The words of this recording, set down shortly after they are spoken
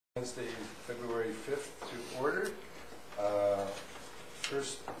Wednesday, February 5th to order.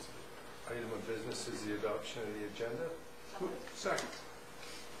 First item of business is the adoption of the agenda. Second.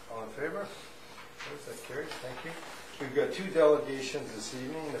 All in favor? Is that carried? Thank you. We've got two delegations this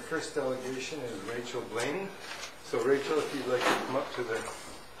evening. The first delegation is Rachel Blaney. So Rachel, if you'd like to come up to the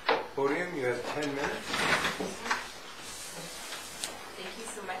podium, you have 10 minutes. Thank you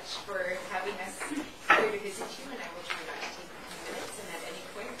so much for having us here to visit you, and I will try not to take a few minutes, and at any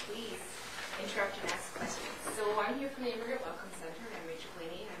point, please interrupt and ask questions. So I'm here from the Immigrant Welcome Center, and I'm Rachel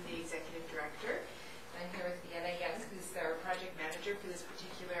Blaney. I'm the Executive Director. I'm here with Vienna Young, who's our Project Manager for this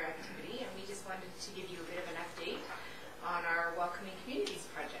particular activity, and we just wanted to give you a bit of an update on our Welcoming Communities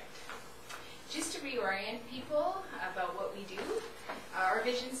project. Just to reorient people about what we do, our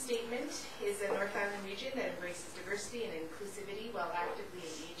vision statement is a North Island region that embraces diversity and inclusivity while actively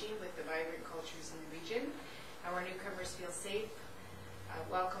engaging with the vibrant cultures in the region. Our newcomers feel safe,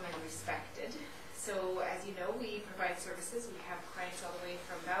 welcome, and respected. So as you know, we provide services. We have clients all the way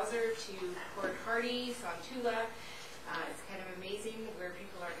from Bowser to Port Hardy, Sontula. It's kind of amazing where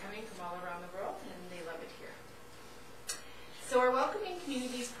people are coming from all around the world, and they love it here. So our Welcoming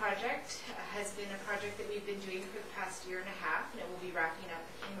Communities project has been a project that we've been doing for the past year and a half, and it will be wrapping up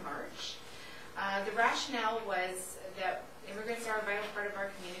in March. The rationale was that immigrants are a vital part of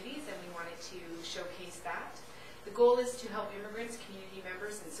our communities, and we wanted to showcase that. The goal is to help immigrants, community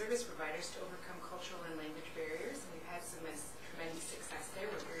members, and service providers to overcome cultural and language barriers, and we've had some tremendous success there.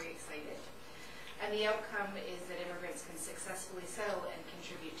 We're very excited. And the outcome is that immigrants can successfully settle and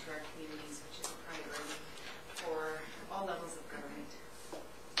contribute to our communities, which is a priority for all levels of government.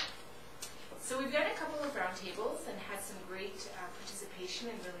 So we've done a couple of roundtables and had some great participation,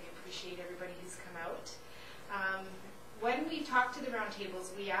 and really appreciate everybody who's come out. When we talked to the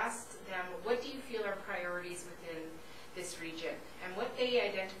roundtables, we asked them, what do you feel are priorities within this region? And what they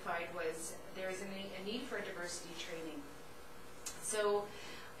identified was there is a need for diversity training. So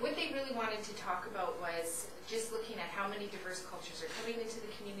what they really wanted to talk about was just looking at how many diverse cultures are coming into the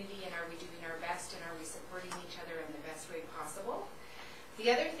community, and are we doing our best, and are we supporting each other in the best way possible.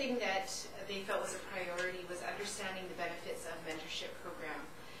 The other thing that they felt was a priority was understanding the benefits of mentorship program.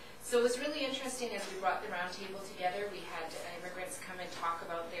 So it was really interesting as we brought the roundtable together. We had immigrants come and talk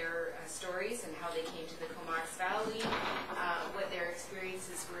about their stories and how they came to the Comox Valley, what their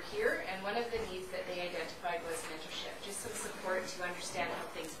experiences were here, and one of the needs that they identified was mentorship, just some support to understand how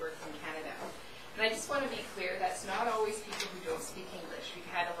things work in Canada. And I just want to be clear, that's not always people who don't speak English.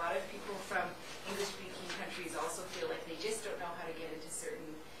 We've had a lot of people from English-speaking countries also feel like they just don't know how to get into certain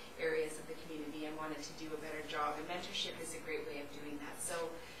areas of the community and wanted to do a better job, and mentorship is a great way of doing that.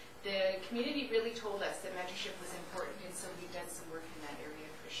 So the community really told us that mentorship was important, and so we've done some work in that area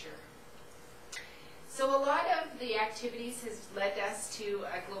for sure. So a lot of the activities has led us to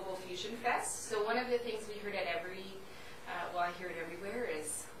a Global Fusion Fest. So one of the things we heard at well, I hear it everywhere,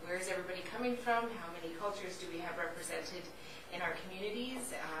 is where is everybody coming from? How many cultures do we have represented in our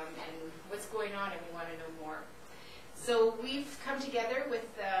communities? And what's going on, and we want to know more. So we've come together with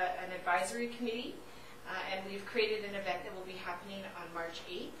an advisory committee, and we've created an event that will be happening on March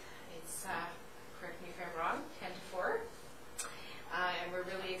 8th. It's, correct me if I'm wrong, 10 to 4. And we're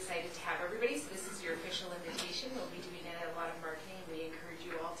really excited to have everybody. So this is your official invitation. We'll be doing a lot of marketing, and we encourage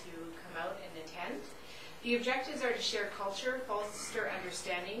you all to come out and attend. The objectives are to share culture, foster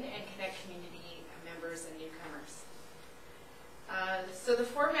understanding, and connect community members and newcomers. So the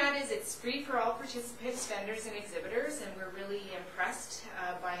format is it's free for all participants, vendors, and exhibitors, and we're really impressed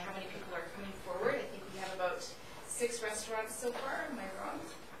by how many people are coming forward. I think we have about 6 restaurants so far. Am I wrong?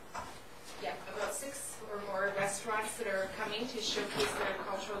 Yeah, about 6 or more restaurants that are coming to showcase their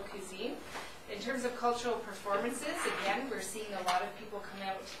cultural cuisine. In terms of cultural performances, again, we're seeing a lot of people come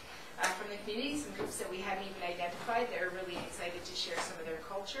out from the communities and groups that we hadn't even identified. They're really excited to share some of their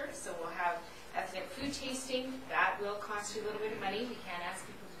culture. So we'll have ethnic food tasting. That will cost you a little bit of money. We can't ask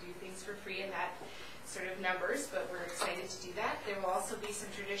people to do things for free in that sort of numbers, but we're excited to do that. There will also be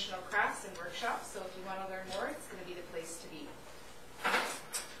some traditional crafts and workshops. So if you want to learn more, it's going to be the place to be.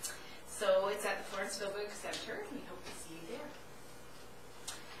 So it's at the Florence Philbrick Center, and we hope to see you there.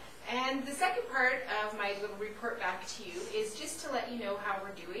 And the second part of my little report back to you is just to let you know how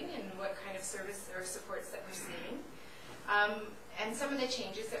we're doing and what kind of service or supports that we're seeing, and some of the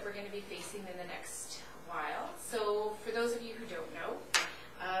changes that we're going to be facing in the next while. So for those of you who don't know,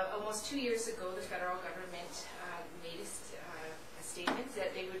 almost 2 years ago, the federal government made a statement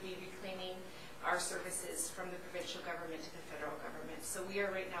that they would be reclaiming our services from the provincial government to the federal government. So we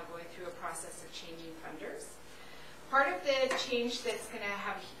are right now going through a process of changing funders. Part of the change that's going to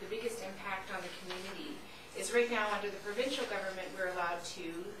have the biggest impact on the community is right now under the provincial government we're allowed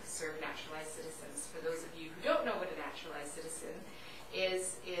to serve naturalized citizens. For those of you who don't know what a naturalized citizen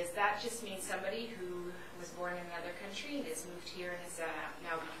is that just means somebody who was born in another country and has moved here and has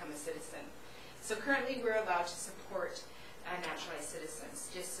now become a citizen. So currently we're allowed to support naturalized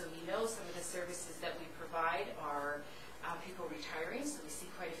citizens. Just so you know, some of the services that we provide are people retiring. So we see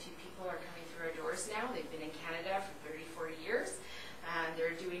quite a few people are coming through our doors now. They've been in Canada for 30, 40 years. And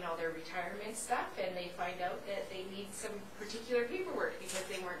they're doing all their retirement stuff, and they find out that they need some particular paperwork because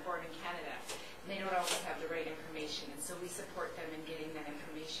they weren't born in Canada. And they don't always have the right information, and so we support them in getting that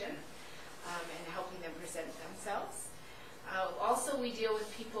information and helping them present themselves. Also, we deal with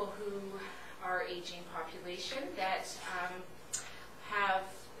people who are aging population that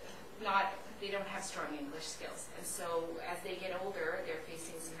they don't have strong English skills. And so as they get older, they're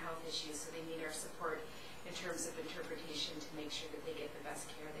facing some health issues, so they need our support in terms of interpretation to make sure that they get the best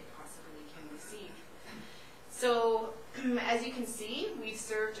care they possibly can receive. So as you can see, we've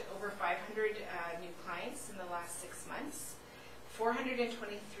served over 500 new clients in the last 6 months. 423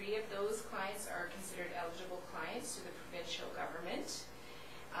 of those clients are considered eligible clients to the provincial government.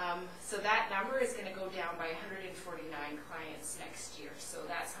 So that number is going to go down by 149 clients next year. So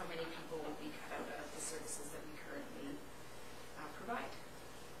that's how many people will be cut out of the services that we currently provide.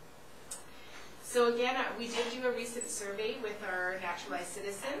 So again, we did do a recent survey with our naturalized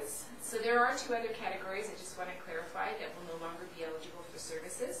citizens. So there are 2 other categories I just want to clarify that will no longer be eligible for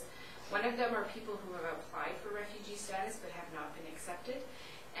services. One of them are people who have applied for refugee status but have not been accepted,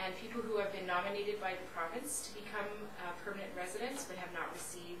 and people who have been nominated by the province to become permanent residents but have not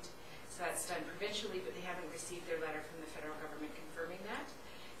received, so that's done provincially, but they haven't received their letter from the federal government confirming that.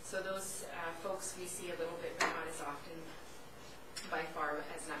 So those folks we see a little bit, but not as often by far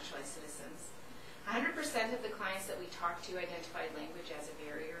as naturalized citizens. 100% of the clients that we talked to identified language as a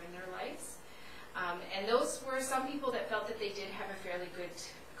barrier in their lives. And those were some people that felt that they did have a fairly good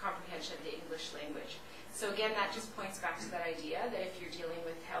comprehension of the English language. So again, that just points back to that idea that if you're dealing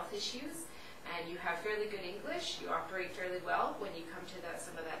with health issues and you have fairly good English, you operate fairly well, when you come to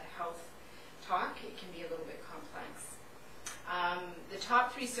some of that health talk, it can be a little bit complex. The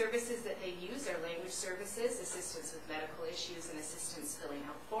top 3 services that they use are language services, assistance with medical issues, and assistance filling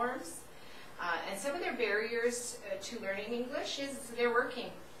out forms. And some of their barriers to learning English is they're working.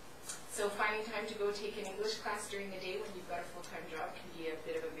 So finding time to go take an English class during the day when you've got a full-time job can be a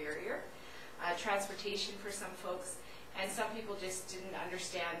bit of a barrier. Transportation for some folks, and some people just didn't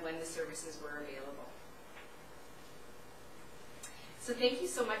understand when the services were available. So thank you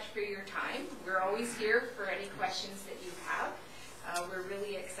so much for your time. We're always here for any questions that you have. We're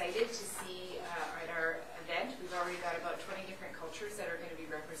really excited to see at our event, we've already got about 20 different cultures that are going to be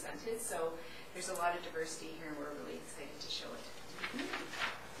represented, so there's a lot of diversity here and we're really excited to show it.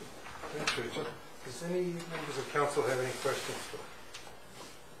 Thanks, Rachel. Does any members of council have any questions for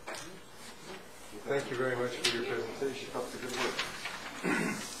us? Thank you very much for your presentation. Keep up the good work.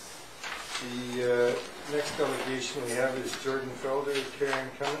 The next delegation we have is Jordan Felder,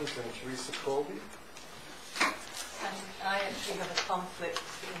 Karen Cummins, and Teresa Colby. And I actually have a conflict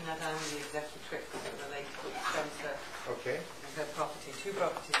in that I'm the executrix of the Lake Spencer. Okay. I've got property, 2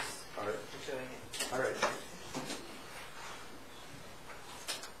 properties. All right. For doing it. All right.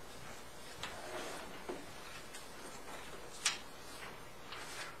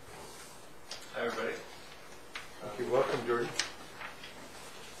 Hi, everybody. Okay, welcome, Jordan.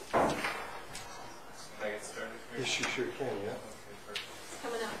 Can I get started here? Yes, you sure can, yeah. Okay, perfect.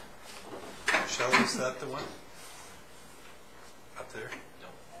 Coming up. Shelley, is that the one? Up there?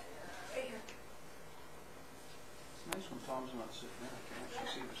 Right here. It's nice when Tom's not sitting there. I can actually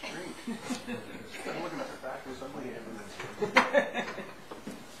see the screen. I'm looking at the back of his ugly head.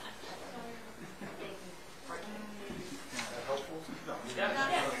 Helpful? No.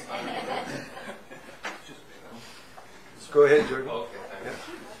 Go ahead, Jordan. Okay, thanks.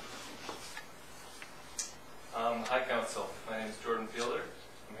 Hi, Council. My name is Jordan Fielder.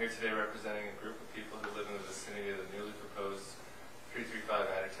 I'm here today representing a group of people who live in the vicinity of the newly proposed 335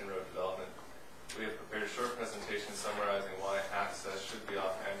 Anderton Road development. We have prepared a short presentation summarizing why access should be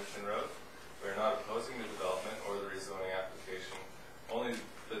off Anderton Road. We are not opposing the development or the rezoning application, only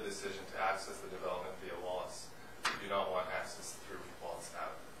the decision to access the development via Wallace. We do not want access through Wallace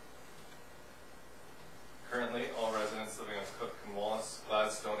Ave. Currently, all residents living on Cook and Wallace,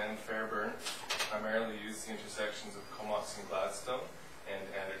 Gladstone, and Fairburn primarily use the intersections of Comox and Gladstone and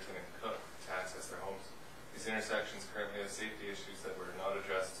Anderton and Cook to access their homes. These intersections currently have safety issues that were not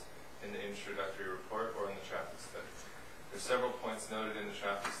addressed in the introductory report or in the traffic study. There are several points noted in the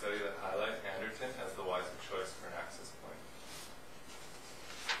traffic study that highlight Anderton as the wiser choice for an access point.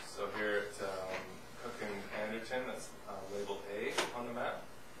 So here at Cook and Anderton, that's labeled A on the map,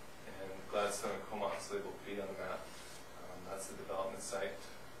 and Gladstone and Comox labeled B on the map. That's the development site.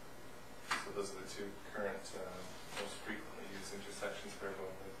 So those are the two current most frequently used intersections for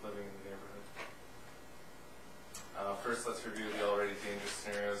everyone living in the neighborhood. First, let's review the already dangerous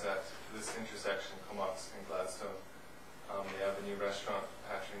scenarios at this intersection, Comox and Gladstone. They have a new restaurant.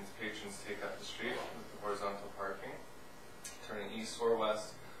 Patrons take up the street with the horizontal parking. Turning east or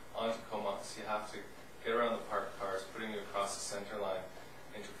west onto Comox, you have to get around the parked cars, putting you across the center line,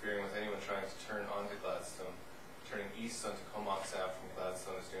 interfering with anyone trying to turn onto Gladstone. Turning east onto Comox Ave from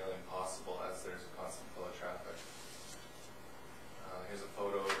Gladstone is nearly impossible as there's a constant flow of traffic. Here's a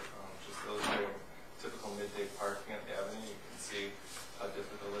photo just illustrating typical midday parking at the avenue. You can see how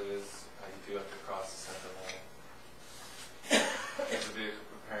difficult it is. You do have to cross the center line. Here's a vehicle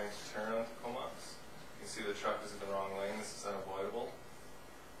preparing to turn onto Comox. You can see the truck is in the wrong lane. This is unavoidable.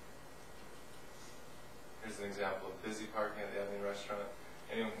 Here's an example of busy parking at the Avenue Restaurant.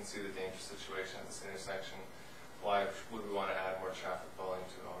 Anyone can see the dangerous situation at this intersection. Why would we want to add more traffic volume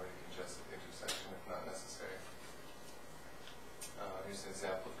to an already congested intersection if not necessary? Here's an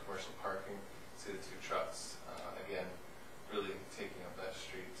example of commercial parking. See the two trucks, again, really taking up that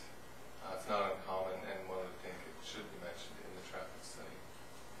street. It's not uncommon, and one would think it should be mentioned in the traffic study.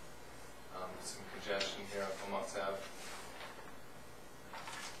 There's some congestion here on Comox Ave.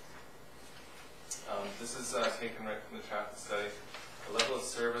 This is taken right from the traffic study. The level of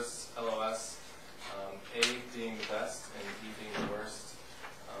service, LOS, A being the best and E being the worst.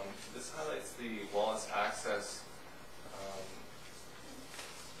 This highlights the Wallace access.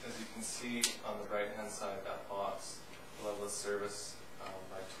 As you can see on the right-hand side of that box, the level of service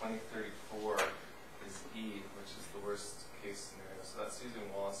by 2034 is E, which is the worst case scenario. So that's using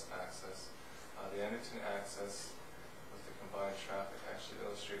Wallace access. The Anderton access with the combined traffic actually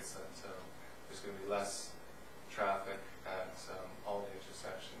illustrates that there's going to be less traffic at all the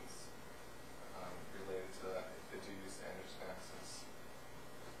intersections related to that if they do use the Anderton access.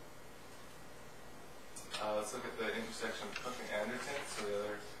 Let's look at the intersection of Cook and Anderton, so the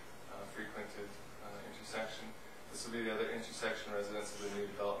other frequented intersection. This will be the other intersection residents of the new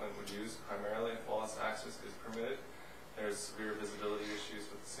development would use primarily if Wallace access is permitted. There's severe visibility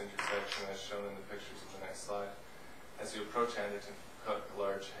issues with this intersection as shown in the pictures of the next slide. As you approach Anderton from Cook, a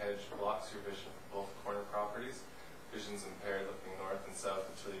large hedge blocks your vision from both corner properties. Vision's impaired looking north and south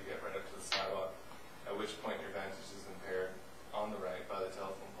until you get right up to the sidewalk, at which point your vantage is impaired on the right by the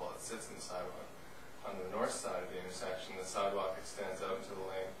telephone pole that sits in the sidewalk. On the north side of the intersection, the sidewalk extends out into the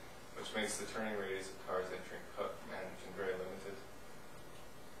lane, which makes the turning radius of cars entering Cook from Anderton very limited.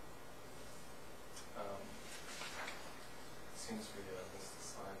 Seems we missed the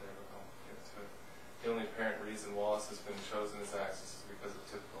slide there, but I'll get to it. The only apparent reason Wallace has been chosen as access is because of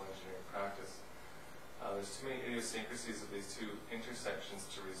typical engineering practice. There's too many idiosyncrasies of these two intersections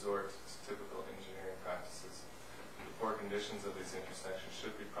to resort to typical engineering practices. The poor conditions of these intersections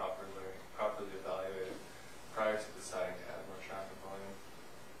should be properly evaluated prior to deciding to add more traffic volume.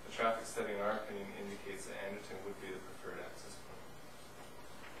 The traffic study, in our opinion, indicates that Anderton would be the preferred access point.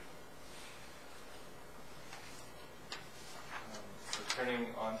 So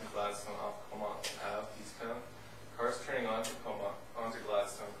turning onto Gladstone off Comox Ave, Easttown. Cars turning onto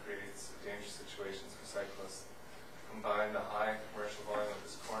Gladstone creates dangerous situations for cyclists. Combine the high commercial volume of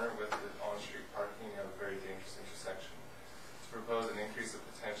this corner with the on-street parking, you have a very dangerous intersection. To propose an increase of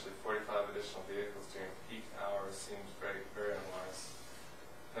potentially 45 additional vehicles during peak hours seems very, very unwise.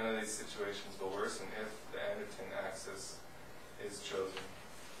 None of these situations will worsen if the Anderton axis is chosen.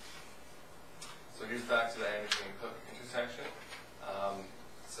 So here's back to the Anderton and Cook intersection.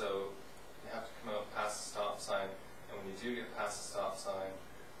 So you have to come out past the stop sign, and when you do get past the stop sign,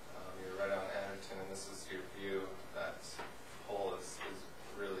 you're right on Anderton, and this is your view. That pole is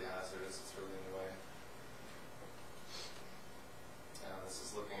really hazardous. It's really in the way. This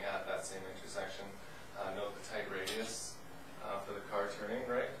is looking at that same intersection. Note the tight radius for the car turning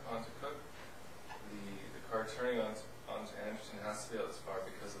right onto Cook. The car turning onto Anderton has to be out this far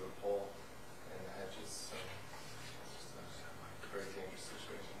because of the pole and the hedges. So just a very dangerous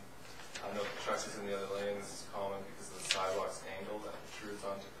situation. Note the truck is in the other lane. This is common because of the sidewalk's angle that protrudes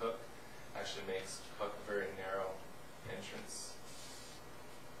onto Cook. Actually makes Cook a very narrow entrance.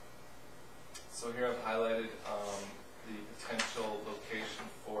 So here I've highlighted the potential location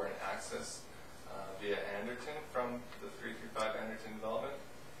for an access via Anderton from the 335 Anderton development.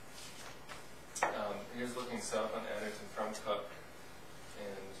 Here's looking south on Anderton from Cook,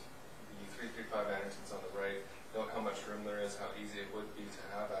 and the 335 Anderton's on the right. Note how much room there is, how easy it would be to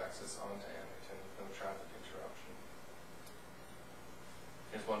have access onto Anderton with no traffic interruption.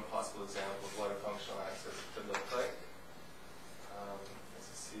 Here's one possible example of what a functional access could look like. As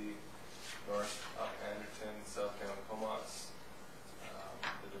you see, north up Anderton, south down Comox.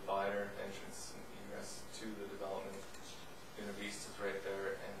 The divider, entrance and egress to the development. Unit East is right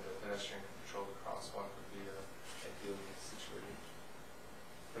there, and the pedestrian controlled crosswalk would be ideally situated.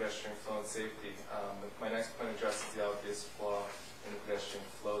 Pedestrian flow and safety. My next point addresses the obvious flaw in the pedestrian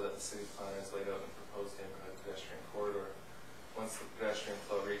flow that the city planner has laid out in the proposed neighborhood pedestrian corridor. Once the pedestrian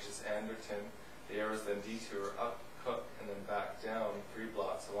flow reaches Anderton, the arrows then detour up Cook and then back down 3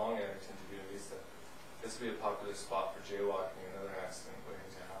 blocks along Anderton to Buena Vista. This would be a popular spot for jaywalking and other accident waiting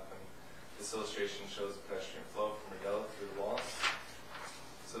to happen. This illustration shows the pedestrian flow from Rodella through the Wallace.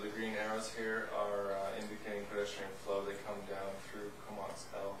 So the green arrows here are indicating pedestrian flow. They come down through Comox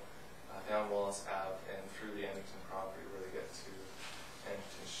L, down Wallace Ave, and through the Anderton property where they get to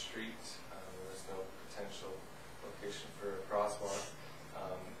Anderton Street. There's no potential location for a crosswalk.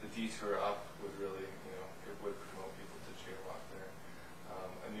 The detour up would really, it would promote people to jaywalk there.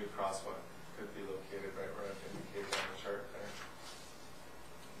 A new crosswalk could be located right where I've indicated on the chart there.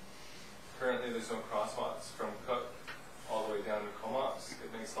 Currently, there's no crosswalks from Cook all the way down to Comox.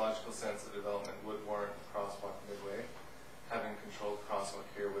 It makes logical sense that development would warrant a crosswalk midway. Having controlled crosswalk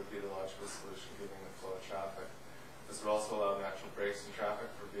here would be the logical solution given the flow of traffic. This would also allow natural breaks in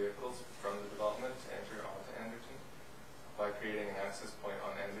traffic for vehicles from the development to enter onto Anderton. By creating an access point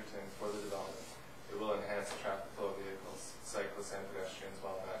on Anderton for the development, it will enhance the traffic flow of vehicles, cyclists, and pedestrians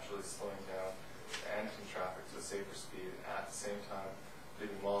while naturally slowing down the Anderton traffic to a safer speed at the same time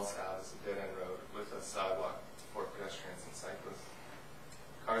leaving Wallace Ave as a dead-end road with a sidewalk for pedestrians and cyclists.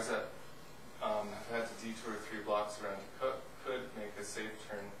 Cars that have had to detour 3 blocks around to Cook could make a safe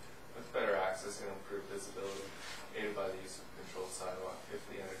turn with better access and improved visibility, aided by the use of a controlled sidewalk if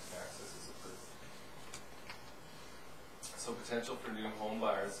the Anderton access is approved. So potential for new home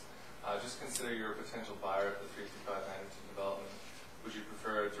buyers. Just consider you're a potential buyer of the 325 Anderton development. Would you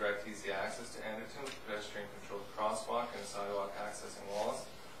prefer a direct, easy access to Anderton with pedestrian controlled crosswalk and a sidewalk accessing Wallace,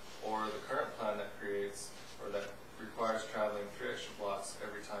 or the current plan that creates or that requires traveling 3 extra blocks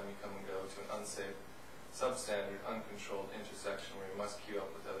every time you come and go to an unsafe, substandard, uncontrolled intersection where you must queue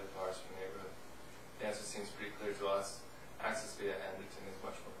up with other cars from the neighborhood? The answer seems pretty clear to us. Access via Anderton is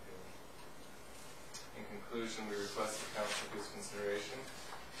much more appealing. In conclusion, we request the Council gives consideration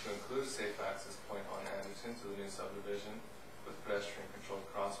to include a safe access point on Anderton to the new subdivision with pedestrian controlled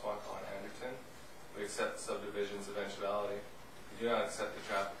crosswalk on Anderton. We accept the subdivision's eventuality. We do not accept the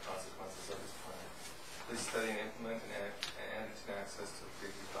traffic consequences of this plan. Please study and implement an Anderton access to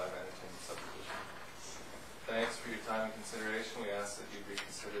the 325 Anderton subdivision. Thanks for your time and consideration. We ask that you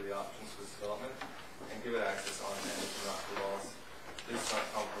reconsider the options for this development and give it access on Anderton, not the walls. Please do not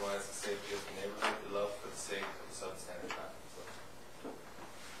compromise the safety of the neighborhood we love for the sake of the substandard traffic flow.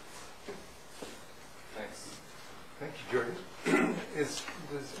 Thanks. Thank you, Jordan. Does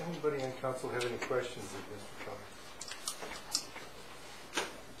anybody on council have any questions of Mr. Keller?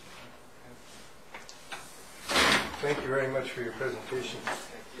 Thank you very much for your presentation.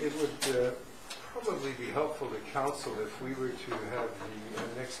 It would probably be helpful to council if we were to have the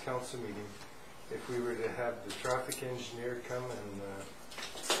next council meeting, if we were to have the traffic engineer come and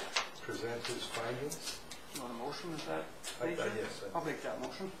present his findings. You want a motion, is that? Yes. I'll make that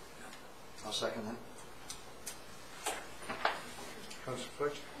motion. I'll second that. Councillor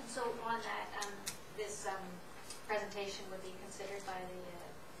Fletcher? And so on that, this presentation would be considered by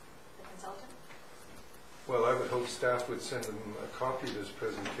the consultant? Well, I would hope staff would send him a copy of his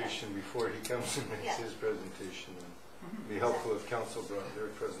presentation before he comes and makes his presentation. And it'd be helpful if council brought their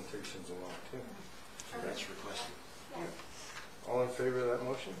presentations along too. That's requested. Yeah. All in favor of that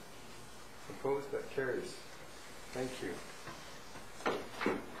motion? Opposed? That carries. Thank you.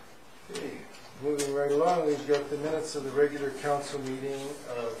 Okay, moving right along, we've got the minutes of the regular council meeting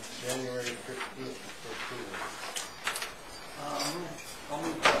of January 15th for approval. I'll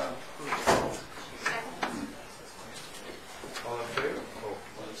move All in favor? Oh,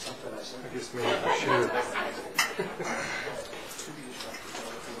 Well, it's something I said. I guess maybe I should.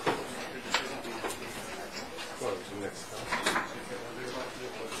 Well, to the next council.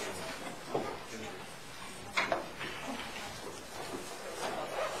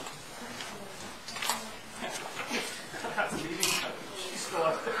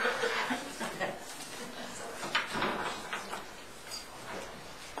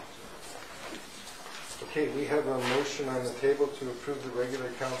 Okay, we have a motion on the table to approve the regular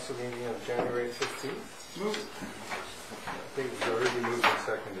council meeting of January 15th. Move. I think it's already moved and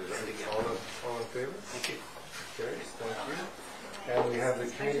seconded. All in favor? Thank you. Carries, thank you. And we have the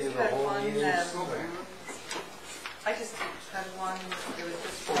committee of the had whole one, meeting. I just had one, there was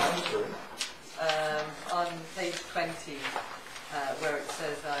sorry. On page 20, where it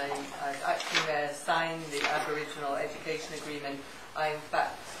says I've actually signed the Aboriginal Education Agreement, I in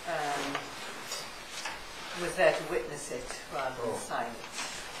fact was there to witness it rather than Oh. sign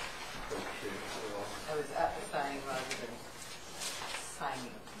it. Okay, well, I was at the signing rather than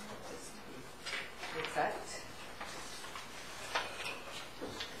signing, just to be exact.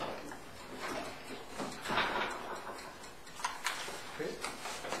 okay.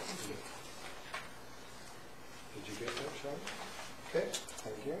 Did you get that, Sean? Okay,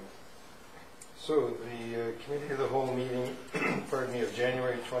 thank you. So the committee of the whole meeting, pardon me, of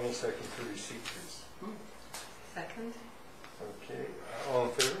January 22nd for receipt, please. Second? Okay, all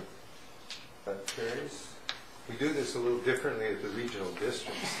in favor? That carries. We do this a little differently at the regional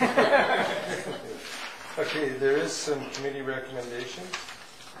districts. Okay, there is some committee recommendations.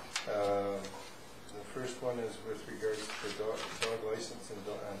 The first one is with regards to the dog license and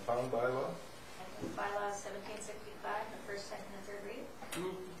pound bylaw. And bylaw 1765, the first, second, and third read.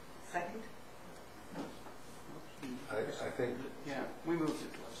 Second? I think, Yeah, we moved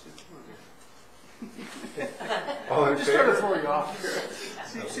it twice. all in Just started favor? throwing you off here.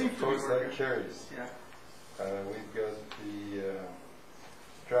 Seems to be Opposed, that working. carries. Yeah. We've got the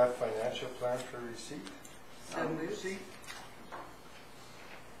draft financial plan for receipt. So moved. See?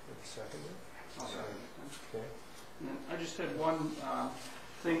 Seconded. I'll second it. Okay. And then I just had one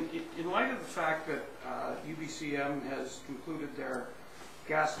thing. In light of the fact that UBCM has concluded their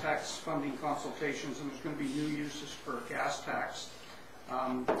gas tax funding consultations and there's going to be new uses for gas tax,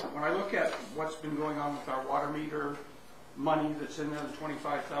 when I look at what's been going on with our water meter money that's in there, the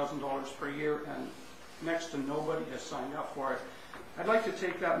 $25,000 per year, and next to nobody has signed up for it, I'd like to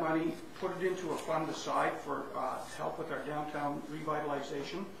take that money, put it into a fund aside for to help with our downtown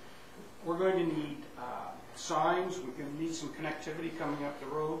revitalization. We're going to need signs, we're going to need some connectivity coming up the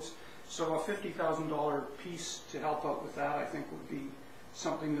roads. So a $50,000 piece to help out with that, I think, would be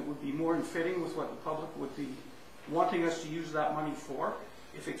something that would be more in fitting with what the public would be wanting us to use that money for.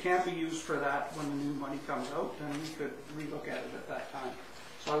 If it can't be used for that when the new money comes out, then we could relook at it at that time.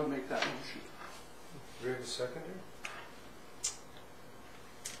 So I would make that motion. Do we have a seconder?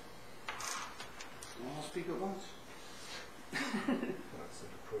 I'll speak at once. That's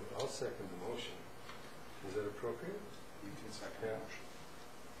approved. I'll second the motion. Is that appropriate? You can second the motion.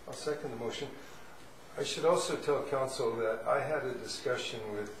 I'll second the motion. I should also tell council that I had a discussion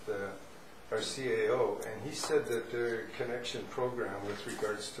with our CAO, and he said that their connection program with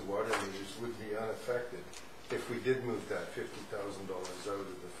regards to water meters would be unaffected if we did move that $50,000 out of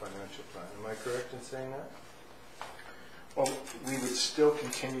the financial plan. Am I correct in saying that? Well, we would still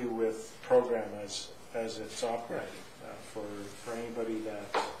continue with the program as it's operating. For anybody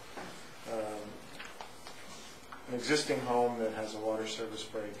that, an existing home that has a water service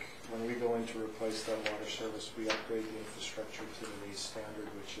break, when we go in to replace that water service, we upgrade the infrastructure to the lease standard,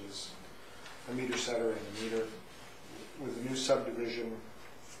 which is a meter setter and a meter. With the new subdivision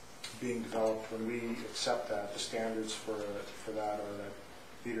being developed, when we accept that, the standards for that are that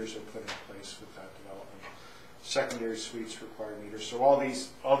meters are put in place with that development. Secondary suites require meters. So all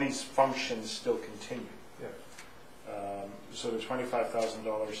these functions still continue. Yeah. So the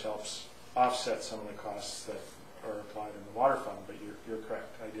 $25,000 helps offset some of the costs that are applied in the water fund, but you're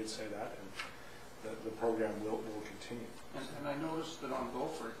correct. I did say that, and the program will continue. And I noticed that on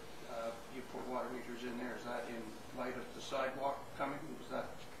Beaufort, you put water meters in there. Is that in light of the sidewalk coming? Was that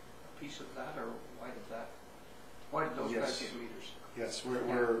a piece of that, or why did those guys get meters? Yes,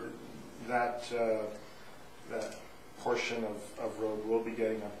 that portion of road will be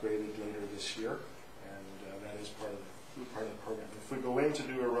getting upgraded later this year, and that is part of the program. If we go in to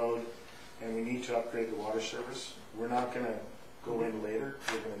do a road and we need to upgrade the water service, we're not going to go in later.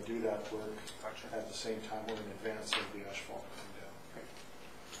 We're going to do that work at the same time or in advance of the asphalt coming down.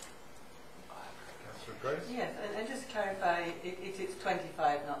 Councillor Price? Yes, and just to clarify, it's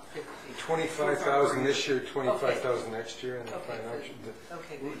 25, not 50. 25,000 this year, 25,000 next year, and the Okay, financial.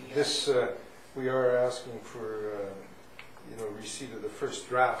 Okay. This, we are asking for, receipt of the first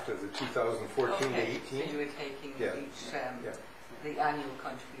draft of the 2014 to 18. So you were taking Yeah. each, Yeah. the annual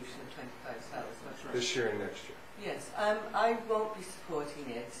contribution of 25,000. That's right. This year and next year. Yes, I won't be supporting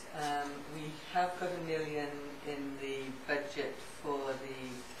it. We have got $1 million in the budget for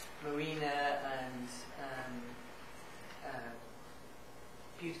the marina and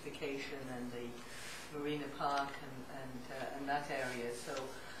beautification and the marina park and that area. So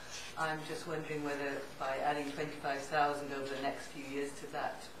I'm just wondering whether by adding 25,000 over the next few years to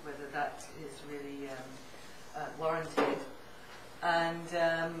that, whether that is really warranted. And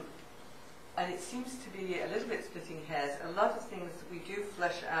and it seems to be a little bit splitting hairs. A lot of things that we do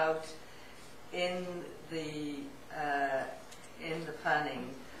flesh out in the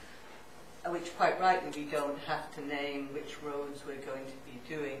planning, which quite rightly we don't have to name which roads we're going to be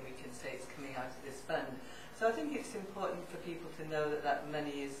doing. We can say it's coming out of this fund. So I think it's important for people to know that that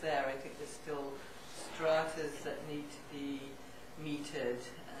money is there. I think there's still stratas that need to be metered,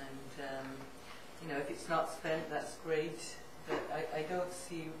 and you know, if it's not spent, that's great. But I don't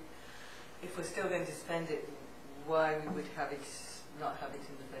see, if we're still going to spend it, why we would have it, not have it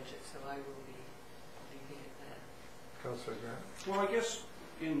in the budget. So I will be leaving it there. Councillor Grant? Well, I guess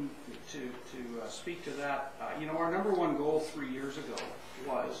to speak to that, you know, our number one goal 3 years ago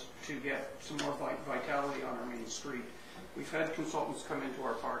was to get some more vitality on our main street. We've had consultants come into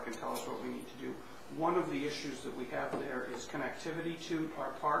our park and tell us what we need to do. One of the issues that we have there is connectivity to our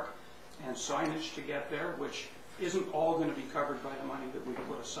park and signage to get there, which isn't all going to be covered by the money that we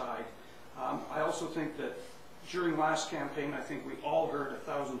put aside. I also think that during last campaign, I think we all heard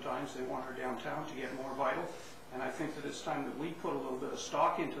 1,000 times they want our downtown to get more vital. And I think that it's time that we put a little bit of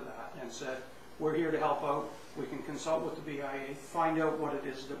stock into that and said, we're here to help out. We can consult with the BIA, find out what it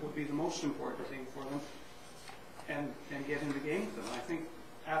is that would be the most important thing for them, and get in the game with them. I think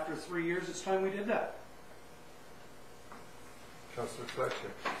after 3 years, it's time we did that. Councillor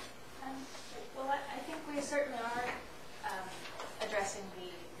Fletcher? Well, I think we certainly are addressing the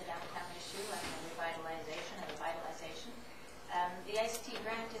downtown issue and the revitalization and the vitalization. The ICT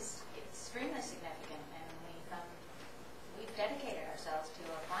grant is extremely significant, and we've dedicated ourselves to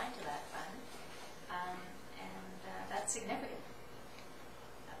applying to that fund, and that's significant.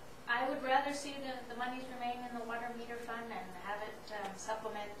 I would rather see the monies remain in the water meter fund and have it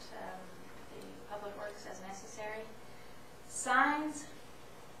supplement the public works as necessary. Signs,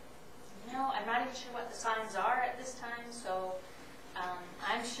 you know, I'm not even sure what the signs are at this time, so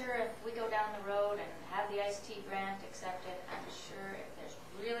I'm sure if we go down the road and have the ICT grant accepted, I'm sure if there's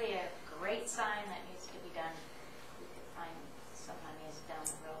really a great sign that needs to be done, we could find some monies down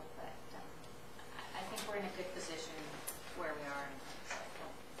the road. But I think we're in a good position where we are, and so I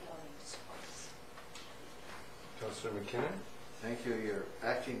don't feel need to support this. Councillor McKinnon? Thank you, Your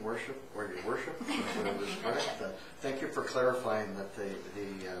Acting Worship, or Your Worship, whatever is correct. Thank you for clarifying that the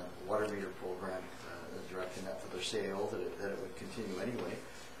water meter program, directing that for their CAO, that it would continue anyway.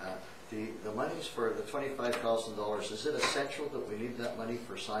 The monies for the $25,000, is it essential that we need that money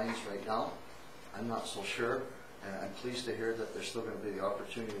for signs right now? I'm not so sure. I'm pleased to hear that there's still going to be the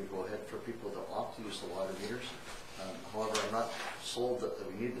opportunity to go ahead for people to opt to use the water meters. However, I'm not sold that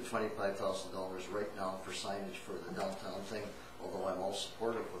we need the $25,000 right now for signage for the downtown thing, although I'm all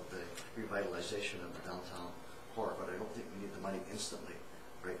supportive of the revitalization of the downtown core, but I don't think we need the money instantly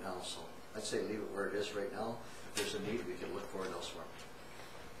right now. So I'd say leave it where it is right now. If there's a need, we can look for it elsewhere.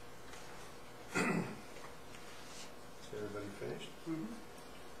 Everybody finished?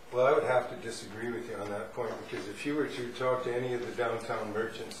 Well, I would have to disagree with you on that point, because if you were to talk to any of the downtown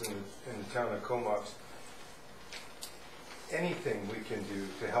merchants in the town of Comox, anything we can do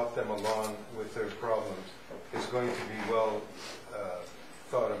to help them along with their problems is going to be well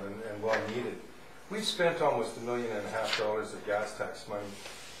thought of and well needed. We've spent almost $1.5 million of gas tax money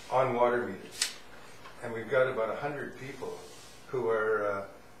on water meters, and we've got about 100 people who are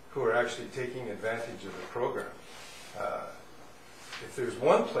actually taking advantage of the program. If there's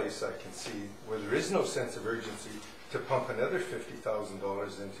one place I can see where there is no sense of urgency to pump another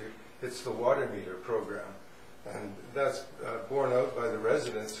 $50,000 into, it's the water meter program. And that's borne out by the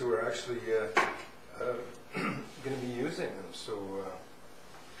residents who are actually going to be using them. So,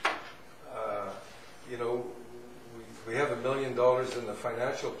 you know, we have $1 million in the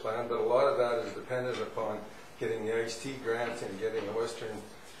financial plan, but a lot of that is dependent upon getting the ICT grant and getting a Western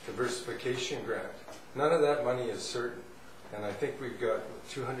Diversification grant. None of that money is certain. And I think we've got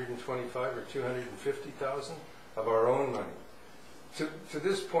 225 or 250,000 of our own money. To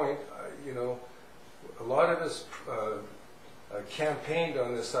this point, you know, a lot of us campaigned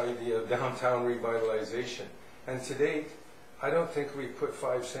on this idea of downtown revitalization. And to date, I don't think we've put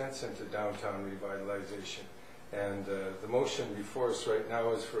 5 cents into downtown revitalization. And the motion before us right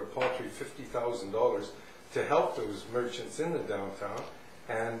now is for a paltry $50,000 to help those merchants in the downtown.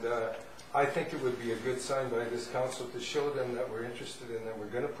 And I think it would be a good sign by this council to show them that we're interested in that we're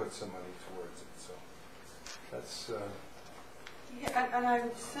going to put some money towards it. So that's... Yeah, and I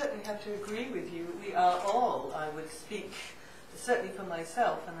would certainly have to agree with you. We are all, I would speak certainly for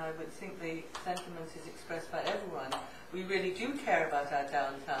myself, and I would think the sentiment is expressed by everyone. We really do care about our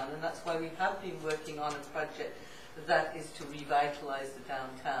downtown, and that's why we have been working on a project that is to revitalise the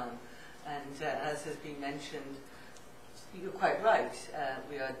downtown. And as has been mentioned, you're quite right.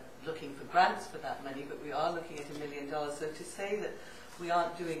 We are looking for grants for that money, but we are looking at $1 million. So to say that we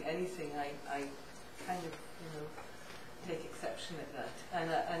aren't doing anything, I kind of, take exception at that.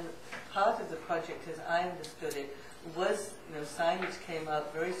 And part of the project, as I understood it, was, signage came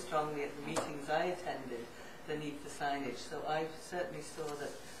out very strongly at the meetings I attended, the need for signage. So I certainly saw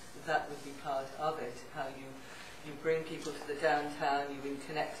that that would be part of it, how you bring people to the downtown, you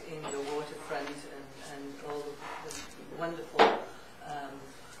connect in your waterfront and all the wonderful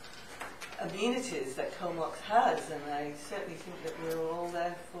amenities that Comox has, and I certainly think that we're all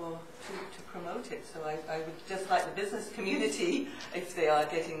there to promote it. So I would just like the business community, if they are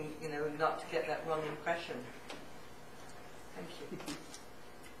getting, not to get that wrong impression. Thank you.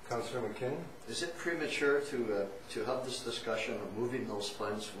 Councillor McKinnon? Is it premature to have this discussion of moving those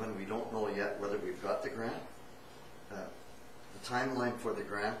funds when we don't know yet whether we've got the grant? The timeline for the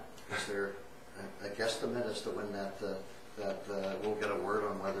grant, is there a guesstimate as to when that we'll get a word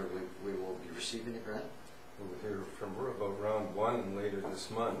on whether we will be receiving the grant? We'll hear from her about round 1 later this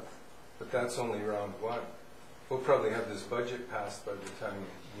month, but that's only round 1. We'll probably have this budget passed by the time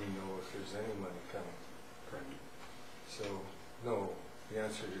we know if there's any money coming. Correct. So, no, the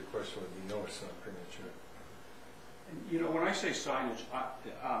answer to your question would be no, it's not premature. And, when I say signage,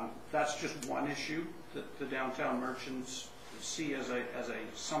 that's just one issue that the downtown merchants see as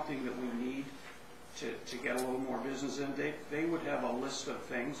something that we need to get a little more business in. They would have a list of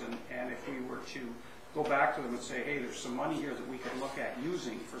things, and if we were to go back to them and say, hey, there's some money here that we could look at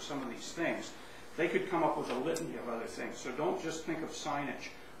using for some of these things, they could come up with a litany of other things. So don't just think of signage.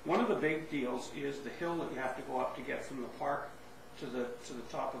 One of the big deals is the hill that you have to go up to get from the park to the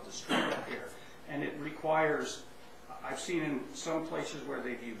top of the street up here. And it requires, I've seen in some places where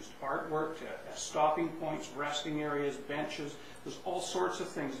they've used artwork, stopping points, resting areas, benches. There's all sorts of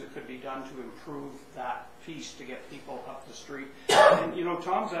things that could be done to improve that piece to get people up the street. And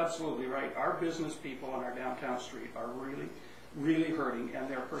Tom's absolutely right. Our business people on our downtown street are really, really hurting, and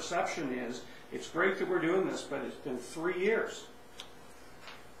their perception is, it's great that we're doing this, but it's been 3 years.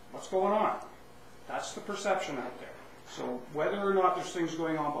 What's going on? That's the perception out there. So whether or not there's things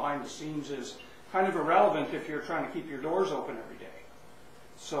going on behind the scenes is kind of irrelevant if you're trying to keep your doors open every day.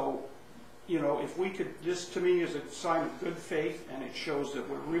 So, if we could, this to me is a sign of good faith, and it shows that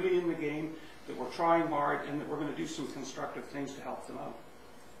we're really in the game, that we're trying hard, and that we're going to do some constructive things to help them out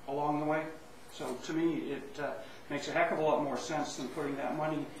along the way. So to me, it makes a heck of a lot more sense than putting that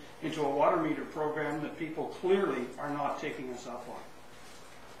money into a water meter program that people clearly are not taking us up on.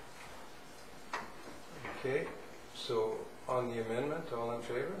 Okay, so on the amendment, all in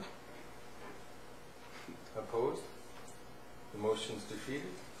favor? Opposed? The motion's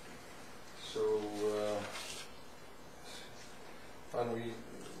defeated. So, on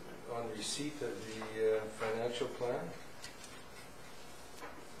receipt of the financial plan,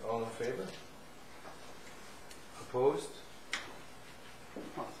 all in favor? Opposed?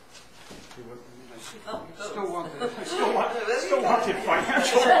 I still want the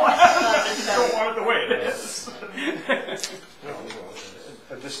financial plan. I still want it the way it is. No,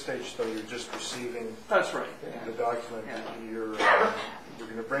 at this stage, though, you're just receiving That's right. the document. We're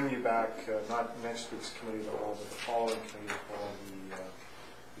going to bring you back, not next week's committee of the whole, but the following committee for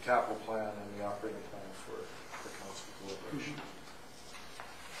the capital plan and the operating plan for council deliberation.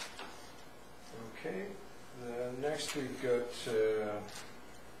 Okay, next we've got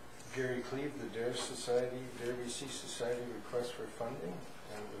Gary Cleve, the Dare BC Society request for funding,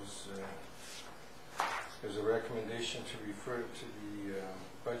 and there's a recommendation to refer it to the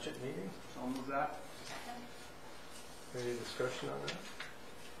budget meeting. So I'll move that. Any discussion on that?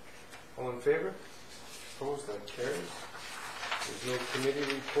 All in favor? Opposed? That carries. There's no committee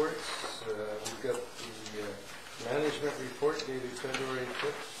reports. We've got the management report dated February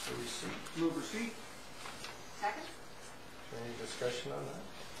 5th for receipt. Move receipt. Second? Any discussion on that?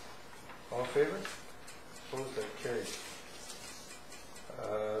 All in favor? Opposed? That carries.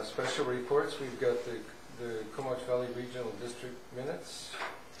 Special reports. We've got the Comox Valley Regional District minutes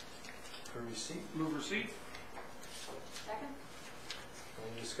for receipt. Move receipt. Second?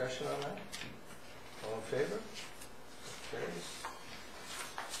 Any discussion on that? All in favor? Carries.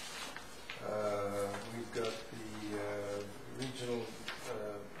 We've got the regional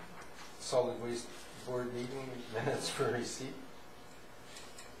solid waste board meeting minutes for receipt.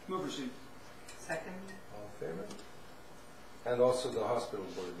 Move receipt. Second. All in favor? And also the hospital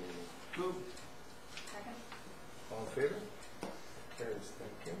board meeting. Move. Second? All in favor? Carries.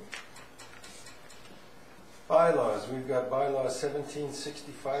 Thank you. Bylaws. We've got bylaw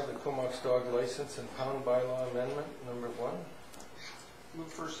 1765, the Comox dog license and pound bylaw amendment, number 1. Move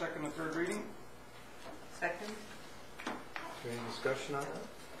first, second, and third reading. Second. Any discussion on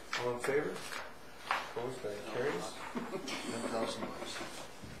that? All in favor? Opposed, that carries.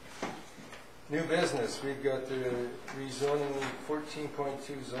 $10,000. New business, we've got the rezoning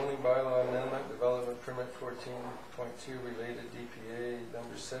 14.2 zoning bylaw amendment, development permit 14.2 related DPA,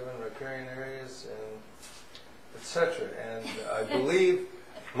 number 7 riparian areas, and et cetera. And I believe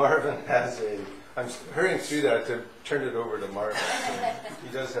Marvin has I'm hurrying through that to turn it over to Marvin. So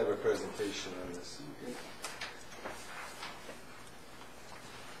he does have a presentation on this.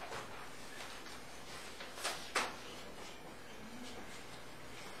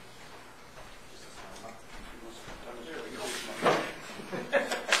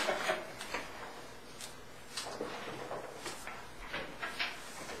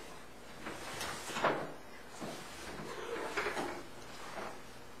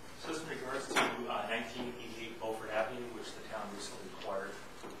 So this in regards to 1988 Beaufort Avenue, which the town recently acquired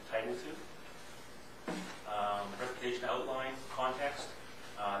title to. Reputation outline, context,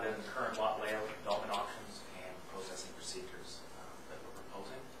 then the current lot layout, development options, and processing procedures that we're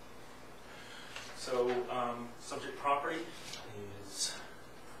proposing. So subject property is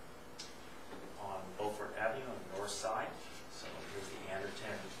on Beaufort Avenue on the north side. So here's the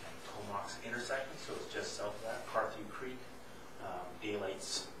Anderton and Comox intersection, so it's just south of that. Carthew Creek,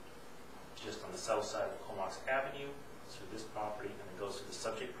 daylights just on the south side of Comox Avenue, through this property, and then goes to the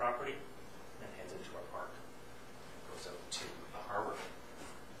subject property, and then heads into our park. It goes out to the harbor.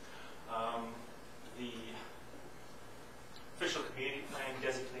 The official community plan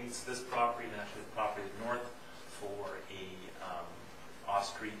designates this property, and actually the property to the north, for a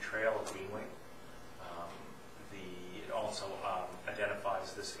off-street trail, a greenway. It also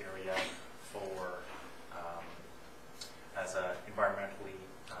identifies this area for as an environmentally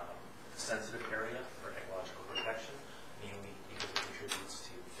sensitive area for ecological protection, mainly because it contributes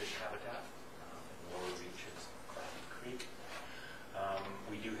to fish habitat in lower reaches of Carthew Creek.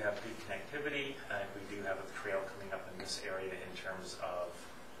 We do have good connectivity, and we do have a trail coming up in this area in terms of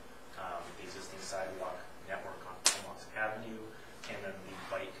the existing sidewalk network on Comox Avenue, and then the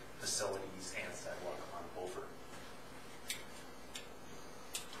bike facilities and sidewalk on Beaufort.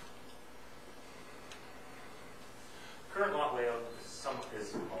 Current lot layout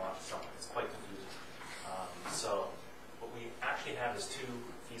it's quite confusing. So what we actually have is two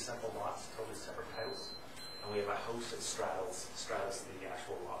fee simple lots, totally separate titles, and we have a house that straddles the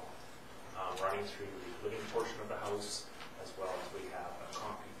actual lot, running through the living portion of the house, as well as we have a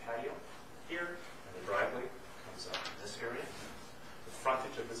concrete patio here, and the driveway comes up in this area. The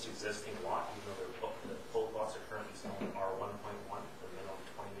frontage of this existing lot, even though both lots are currently zoned R1.1, the minimum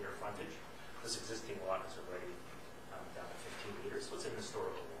 20-meter frontage, this existing lot is already down to 15 meters, so it's an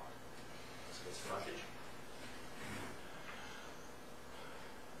historical lot. So it's frontage.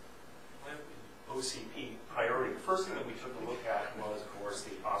 OCP priority. The first thing that we took a look at was, of course,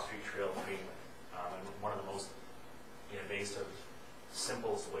 the off-street trail greenway. And one of the most invasive,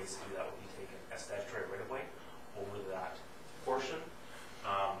 simplest ways to do that would be taking a statutory right-of-way over that portion.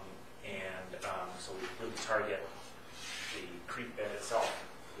 So we really target the creek bed itself,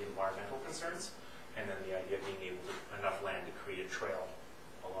 the environmental concerns, and then the idea of being able to enough land to create a trail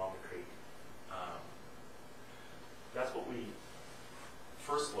along the creek. That's what we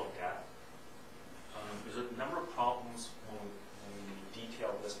first looked at. There's a number of problems when we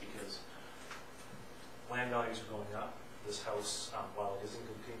detail this, because land values are going up. This house, while it is in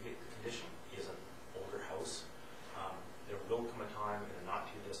good condition, is an older house. There will come a time in the not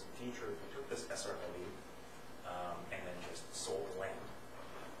too distant future if we took this SRLE and then just sold the land,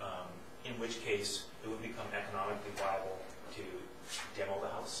 in which case it would become economically viable to demo the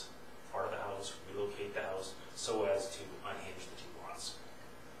house, part of the house, relocate the house, so as to unhinge the two lots.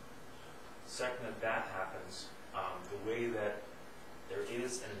 Second, that happens, the way that there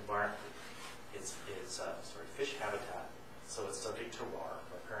is an environment, it's fish habitat, so it's subject to RAR,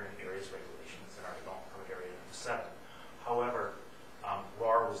 riparian areas regulations, in our development permit area number 7. However,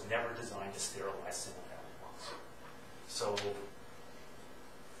 RAR was never designed to sterilize single-family lots. So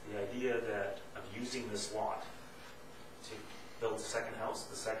the idea of using this lot to build a second house,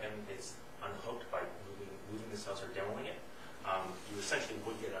 the second is unhooked by moving this house or demoing it, you essentially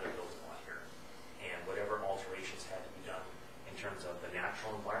would get another building lot here. And whatever alterations had to be done in terms of the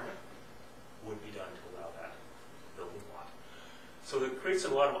natural environment would be done to allow that building lot. So it creates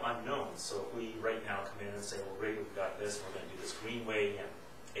a lot of unknowns. So if we right now come in and say, well, great, we've got this, we're going to do this greenway, and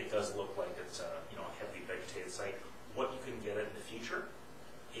it does look like it's a heavily vegetated site, what you can get in the future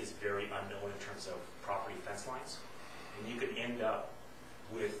is very unknown in terms of property fence lines. And you could end up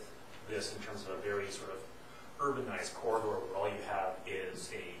with this in terms of a very sort of urbanized corridor where all you have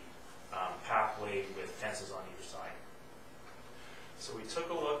is a pathway with fences on either side. So we took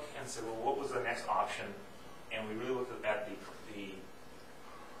a look and said, well, what was the next option? And we really looked at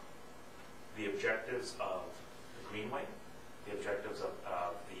the objectives of the Greenway, the objectives of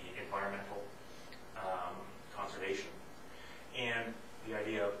the environmental conservation, and the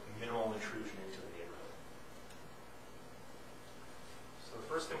idea of minimal intrusion into the neighborhood. So the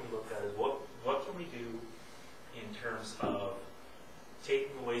first thing we looked at is what can we do in terms of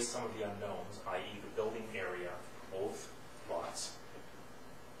taking away some of the unknowns, i.e. the building area for both lots,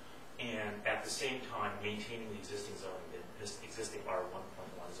 and at the same time maintaining the existing zoning, this existing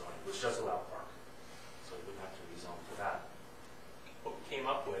R1.1 zoning, which does allow park. So we wouldn't have to rezone for that. What we came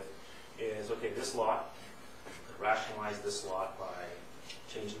up with is, okay, this lot, we could rationalize this lot by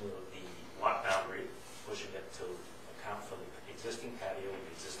changing the lot boundary, pushing it to account for the existing patio and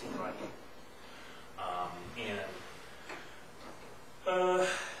the existing driveway.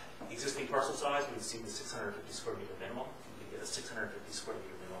 Existing parcel size, we can see the 650 square meter minimum. We can get a 650 square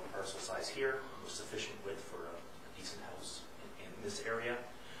meter minimum parcel size here, with sufficient width for a decent house in this area.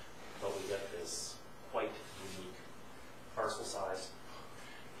 But we get this quite unique parcel size.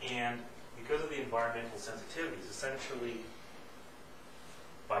 And because of the environmental sensitivities, essentially,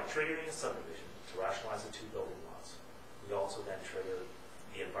 by triggering a subdivision to rationalize the two building lots, we also then trigger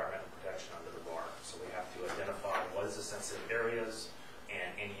the environmental protection under the bar. So we have to identify what is the sensitive areas,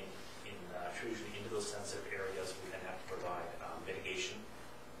 and any intrusion into those sensitive areas, we then have to provide mitigation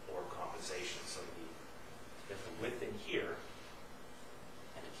or compensation. So to get the width in here,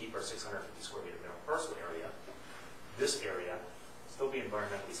 and to keep our 650 square meter minimum parcel area, this area still be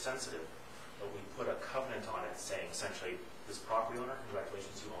environmentally sensitive, but we put a covenant on it saying essentially, this property owner,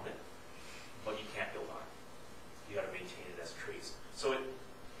 congratulations, you own it, but you can't build on it. You got to maintain it as trees. So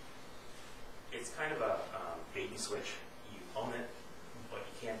it's kind of a bait and switch. You own it, but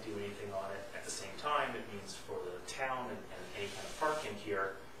you can't do anything on it. At the same time, it means for the town and any kind of park in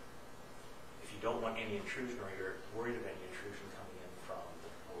here, if you don't want any intrusion or you're worried of any intrusion coming in from the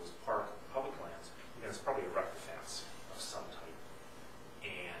proposed park public lands, then it's probably a erected fence of some type.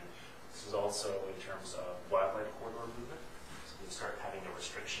 And this is also in terms of wildlife corridor movement, so we start having a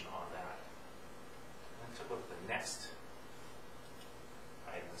restriction on that. And I took a look at the next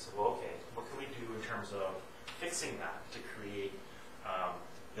item and said, well, okay, what can we do in terms of fixing that to create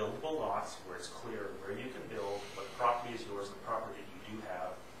buildable lots where it's clear where you can build, what property is yours, and the property that you do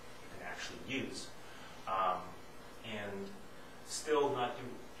have you can actually use, and still not do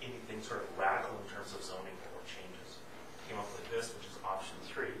anything sort of radical in terms of zoning or changes. Came up with this, which is option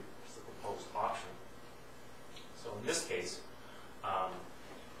 3, which is the proposed option. So in this case,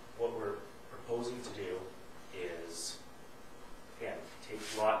 what we're proposing to do is, again, take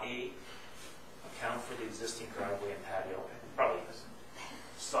lot A, account for the existing driveway and patio, probably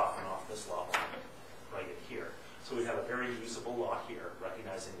soften off this lot line right in here. So we have a very usable lot here,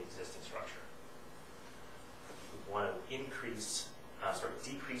 recognizing the existing structure. We want to decrease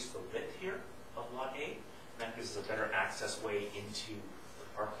the width here of lot A, and that gives us a better access way into the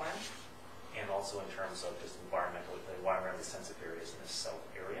parkland, and also in terms of just environmentally sensitive areas in this south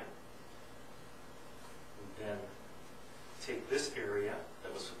area. We then take this area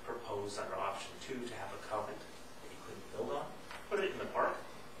that was proposed under option 2 to have a covenant that you couldn't build on, put it in the park,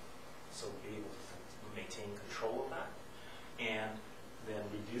 so we'll be able to maintain control of that, and then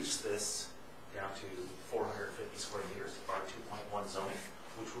reduce this down to 450 square meters, R2.1 zoning,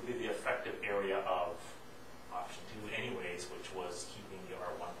 which will be the effective area of option 2 anyways, which was keeping the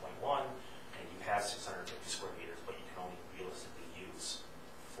R1.1, and you have 650 square meters, but you can only realistically use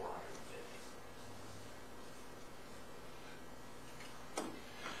 450.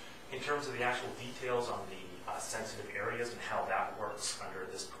 In terms of the actual details on the sensitive areas and how that works under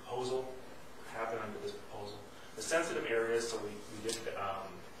this proposal, happen under this proposal. The sensitive areas, so we did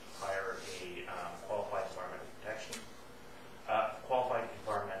hire a qualified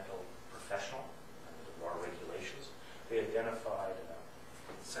environmental professional under the WAR regulations. They identified a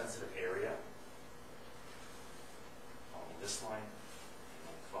sensitive area following this line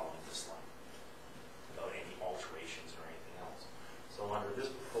and following this line without any alterations or anything else. So under this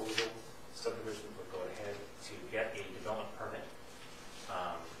proposal, subdivision would go ahead to get a development permit.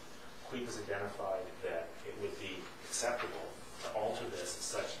 CLEAP has identified that it would be acceptable to alter this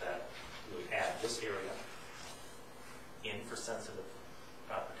such that we would add this area in for sensitive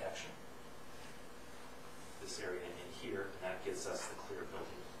protection, this area in here, and that gives us the clear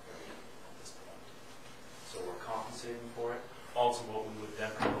building area at this point. So we're compensating for it. Also, what we would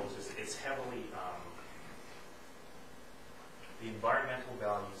then propose is it's heavily the environmental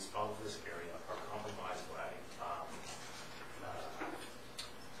values of this area are compromised by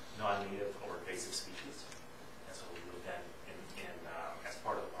non-native or invasive species. And so we would then, in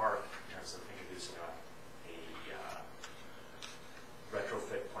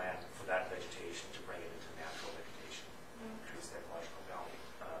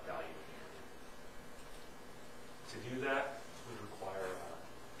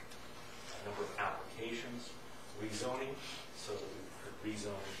rezoning, so that we could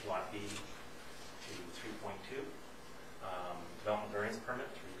rezone Lot B to 3.2. Development variance permit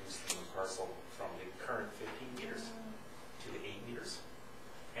to reduce the parcel from the current 15 meters to the 8 meters.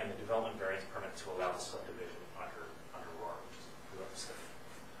 And the development variance permit to allow the subdivision under ROAR, which is Rhode State,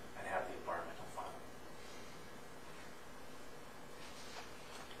 and have the environmental file.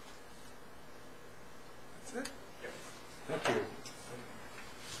 That's it? Yep. Thank you.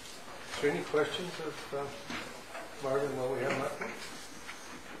 Is there any questions of Marvin while we have him up here?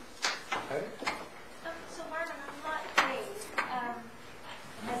 Heidi? So Marvin, on Lot A,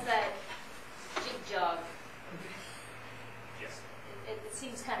 has that jig jog. Yes. It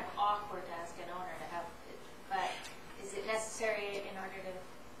seems kind of awkward to ask an owner to have it, but is it necessary in order to?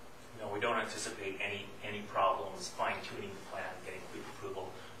 No, we don't anticipate any problems fine-tuning the plan, getting quick approval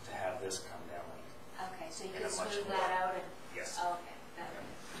to have this come down. Okay, so you In can a much smooth more- that out and? Yes. Okay, got it.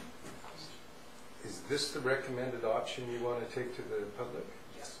 Is this the recommended option you want to take to the public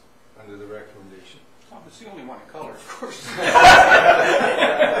Yes. under the recommendation? Well, it's the only one in color, of course.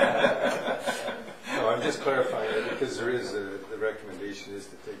 No, I'm just clarifying it because there is the recommendation is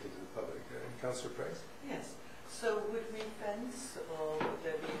to take it to the public. Councillor Price? Yes. So would we fence, or would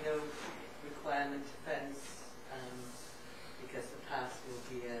there be no requirement to fence, because the path will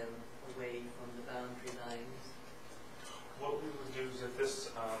be away from the boundary lines? What we would do is if this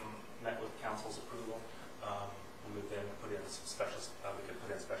met with council's approval, we would then put in some special, we could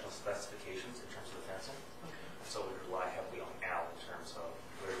put in special specifications in terms of the fencing. So we rely heavily on Al in terms of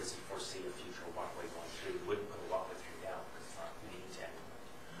where does he foresee a future one-way going through. We wouldn't put a walkway through now because it's not meeting to anyone.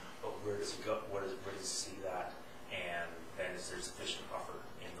 But where does he go, where does he see that? And then is there sufficient buffer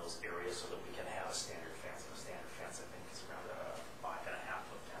in those areas so that we can have a standard fence? And a standard fence, I think, is around a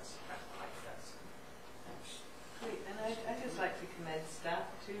 5.5-foot fence, height fence. Great, and I'd just like to commend staff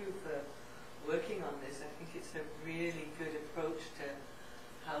too for working on this. I think it's a really good approach to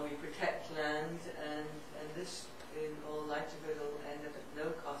how we protect land, and this, in all likelihood, will end up at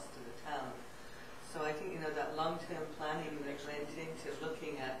no cost to the town. So I think, that long-term planning that went into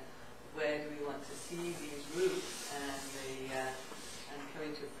looking at where do we want to see these routes and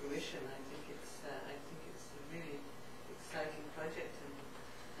coming to fruition, I think it's a really exciting project,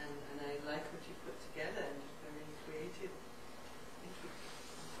 and I like what you put together, and very creative. Thank you.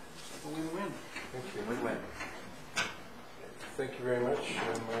 A win-win. Thank you. Win-win. Thank you very much,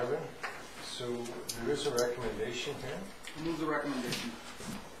 Marvin. So there is a recommendation here. Move the recommendation.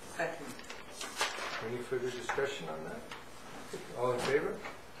 Second. Any further discussion on that? All in favor?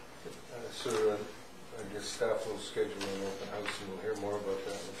 I guess staff will schedule an open house and we'll hear more about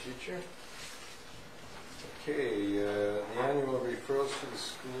that in the future. Okay, the annual referrals to the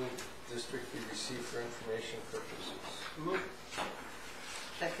school district we receive for information purposes. Move.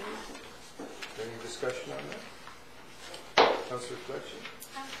 Second. Any discussion on that? Councillor Fletcher?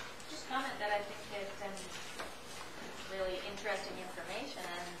 Just comment that I think it's really interesting information,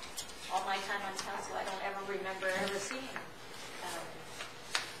 and all my time on council, I don't ever remember ever seeing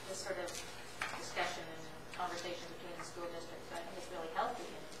this sort of discussion and conversation between the school districts. So I think it's really healthy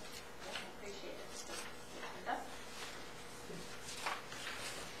and I appreciate it. It's been done.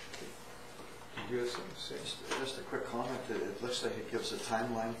 Did you have something to say? Just a quick comment. It looks like it gives a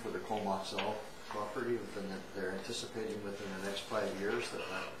timeline for the Comoxall property, and that they're anticipating within the next 5 years that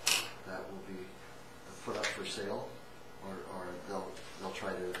will be put up for sale, or they'll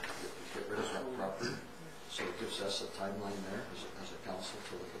try to get rid of that property. So it gives us a timeline there as a council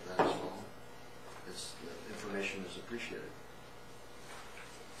to look at that as well. Information is appreciated.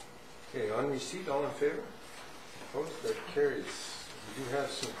 Okay, on receipt, all in favor? Opposed? That carries. We do have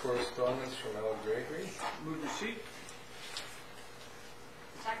some correspondence from Al Gregory. Move receipt.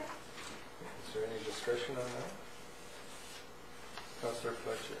 Second? Is there any discussion on that? Councillor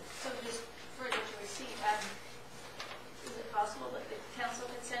Fletcher. So just further to receipt, is it possible that the council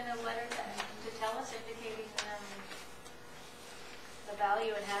could send a letter to tell us indicating the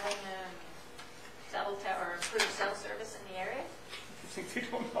value in having cell tower or improved cell service in the area? I think they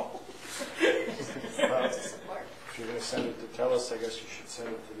don't know. Just to support. If you're going to send it to tell us, I guess you should send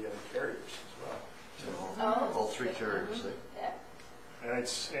it to the other carriers as well. Oh. All 3 carriers. Yeah. And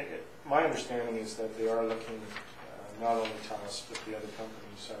my understanding is that they are looking, not only TELUS, but the other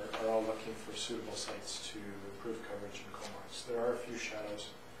companies are all looking for suitable sites to improve coverage in Comox. There are a few shadows.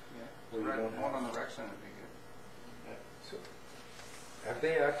 Yeah. Where you don't One have- on the rec center would be good. So, have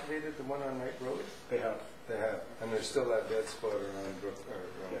they activated the one on Knight Road? They have. They have. And there's still that dead spot around Yeah.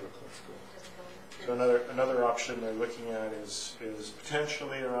 Brooklyn School. So another option they're looking at is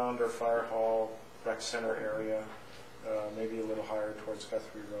potentially around our fire hall, rec center area, maybe a little higher towards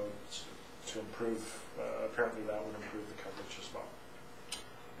Guthrie Road. to improve, apparently that would improve the coverage as well.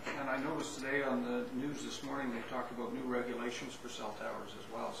 And I noticed today on the news this morning, they talked about new regulations for cell towers as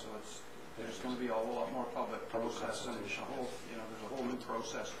well, so there's going to be a whole lot more public process, and there's a whole new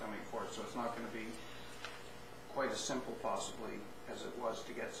process coming for it, so it's not going to be quite as simple possibly as it was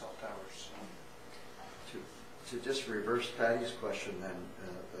to get cell towers. To just reverse Patty's question then,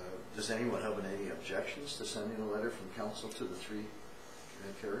 does anyone have any objections to sending a letter from council to the three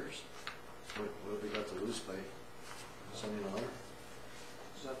carriers? What have we got to lose by sending a letter?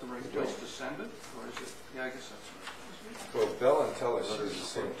 Is that the right place to send it, or is it? Yeah, I guess that's right. Well, Bell and Telus use the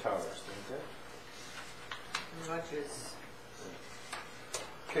same towers, don't they? Rogers.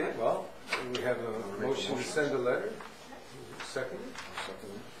 Okay, well, we have a motion to send a letter. Second?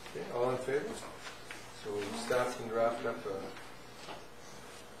 Second. Okay, all in favor? So staff can draft up a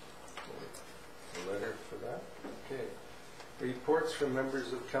letter for that. Okay. Reports from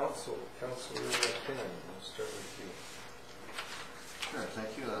members of council. Councilor Ken, we'll start with you. Sure,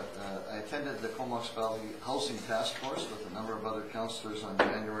 thank you. I attended the Comox Valley Housing Task Force with a number of other councillors on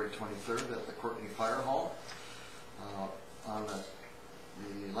January 23rd at the Courtney Fire Hall. On the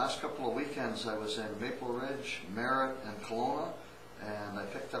last couple of weekends, I was in Maple Ridge, Merritt, and Kelowna, and I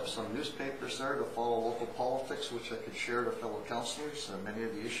picked up some newspapers there to follow local politics, which I could share to fellow councillors. Many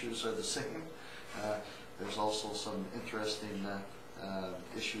of the issues are the same. There's also some interesting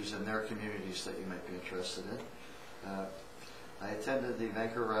issues in their communities that you might be interested in. I attended the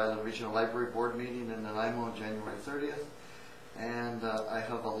Vancouver Island Regional Library Board meeting in Nanaimo on January 30th, and I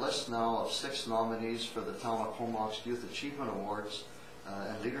have a list now of 6 nominees for the Town of Comox Youth Achievement Awards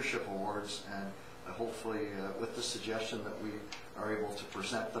and Leadership Awards, and hopefully with the suggestion that we are able to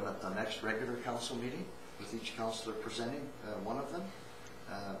present them at the next regular council meeting, with each councillor presenting one of them,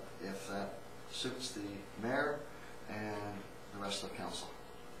 if that suits the mayor and the rest of council.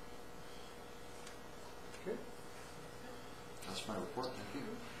 Okay. That's my report. Thank you.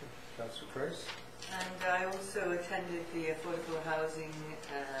 Councillor Price. And I also attended the Affordable Housing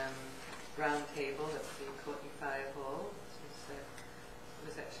Roundtable at the Courtney Fire Hall. It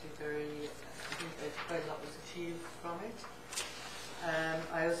was actually I think quite a lot was achieved from it.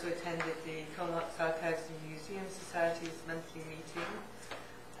 I also attended the Comox Archives and Museum Society's monthly meeting,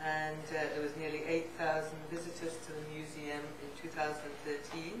 and there was nearly 8,000 visitors to the museum in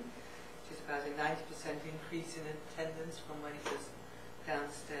 2013, which is about a 90% increase in attendance from when it was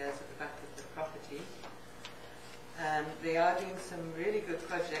downstairs at the back of the property. They are doing some really good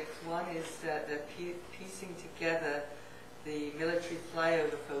projects. One is they're piecing together the military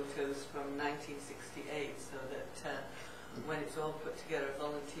flyover photos from 1968, so that when it's all put together, a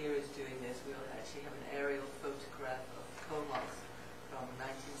volunteer is doing this, we'll actually have an aerial photograph of Comox from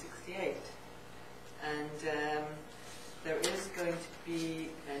 1968. And there is going to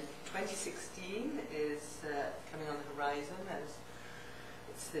be, 2016 is coming on the horizon, as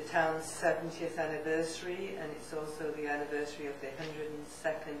it's the town's 70th anniversary, and it's also the anniversary of the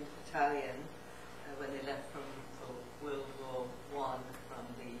 102nd Battalion when they left from World War I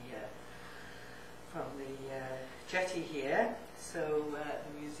from the jetty here. So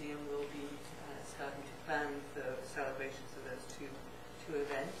the museum will be starting to plan for celebrations of those two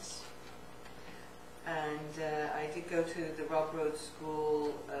events. And I did go to the Rob Road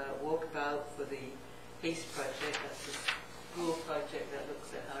School walkabout for the HASTE project. That's a school project that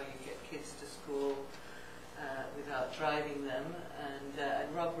looks at how you get kids to school without driving them.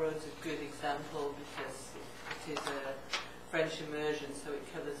 And Rob Road's a good example because it is a French immersion, so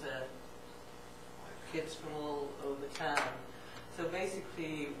it covers kids from all over town. So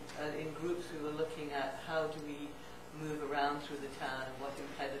basically, in groups we were looking at how do we move around through the town and what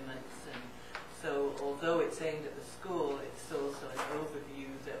impediments. And so although it's aimed at the school, it's also an overview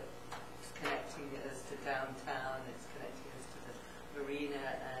that is connecting us to downtown, it's connecting us to the marina.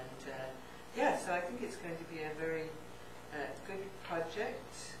 And so I think it's going to be a very good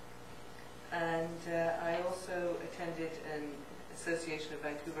project. And I also attended an Association of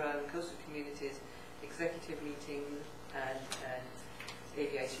Vancouver Island Coastal Communities executive meeting and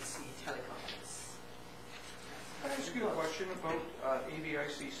AVICC teleconference. Can I ask you a question about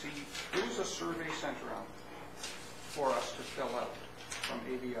AVICC? There was a survey sent around for us to fill out from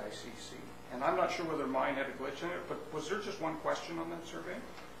AVICC. And I'm not sure whether mine had a glitch in it, but was there just one question on that survey?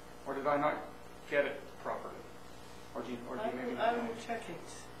 Or did I not get it properly? Or do you maybe I will check it.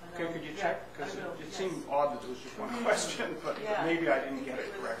 Okay, could you check? Because it yes. seemed odd that there was just one question, but maybe I didn't get it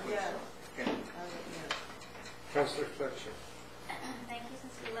correctly. Yeah. So, okay. Councillor Fletcher. Thank you.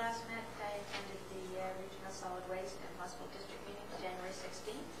 Since we last met, I attended the Regional Solid Waste and Hospital District meeting January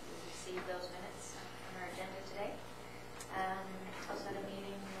 16th. We received those minutes on our agenda today. I also had a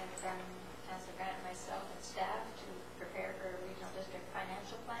meeting with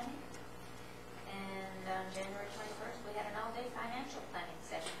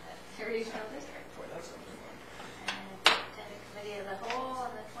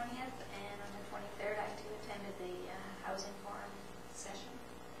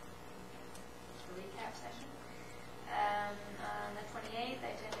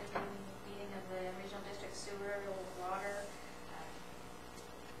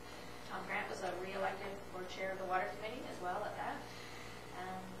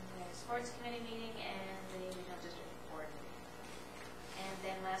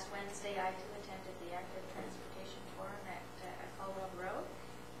last Wednesday, I too attended the Active Transportation Forum at Caldwell Road.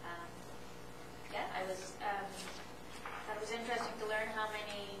 Yeah, I was, thought it was interesting to learn how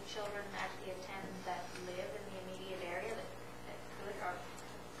many children actually attend that live in the immediate area that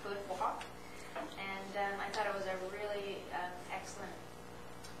could walk. And I thought it was a really excellent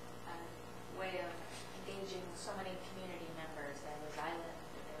way of engaging so many community members. There was Island,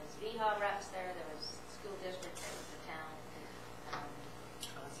 there was VHA reps there was school district, there was the town,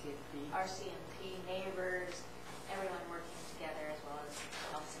 RCMP, neighbors, everyone working together as well as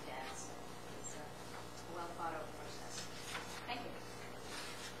moms and dads. It's a well thought out process. Thank you.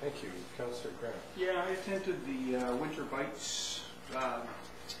 Thank you. Councillor Grant. Yeah, I attended the Winter Bites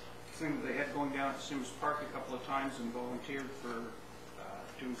thing that they had going down at Sims Park a couple of times and volunteered for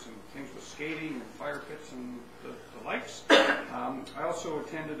doing some things with skating and fire pits and the likes. I also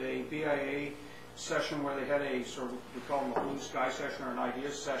attended a BIA session where they had a sort of, we call them a blue sky session or an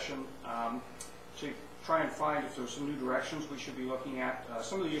ideas session to try and find if there's some new directions we should be looking at.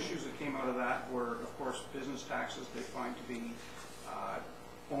 Some of the issues that came out of that were, of course, business taxes they find to be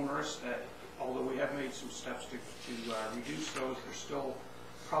onerous, although we have made some steps to reduce those. They're still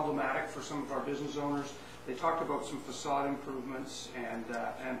problematic for some of our business owners. They talked about some facade improvements and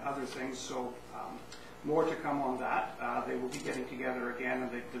other things, so more to come on that. They will be getting together again,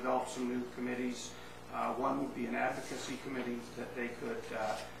 and they've developed some new committees. One would be an advocacy committee that they could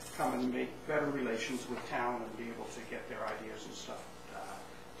come and make better relations with town and be able to get their ideas and stuff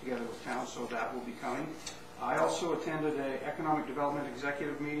together with town, so that will be coming. I also attended an economic development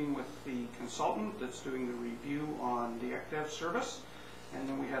executive meeting with the consultant that's doing the review on the ECDEV service. And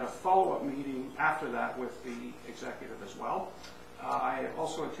then we had a follow-up meeting after that with the executive as well. I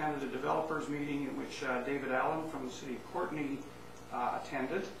also attended a developers meeting in which David Allen from the city of Courtenay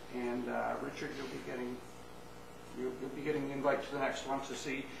attended, and Richard, you'll be getting the invite to the next one to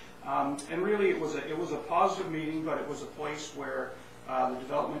see. And really, it was a positive meeting, but it was a place where the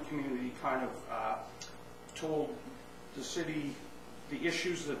development community kind of told the city the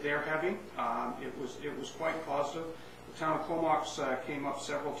issues that they're having. It was quite positive. The town of Comox came up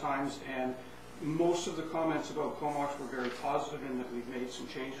several times, and most of the comments about Comox were very positive in that we've made some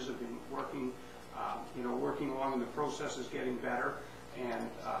changes, have been working, working along, and the process is getting better. And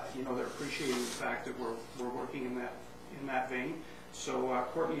they're appreciating the fact that we're working in that vein. So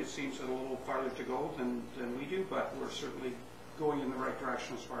Courtenay, it seems, a little farther to go than we do, but we're certainly going in the right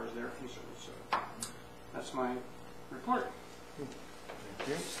direction as far as they're concerned. So that's my report. Thank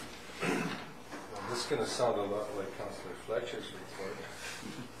you. Well, this is going to sound a lot like Councillor Fletcher's report.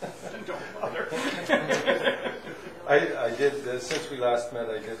 Don't bother. I did, since we last met,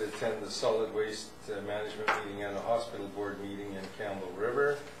 I did attend the solid waste management meeting and a hospital board meeting in Campbell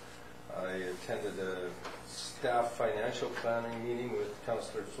River. I attended a staff financial planning meeting with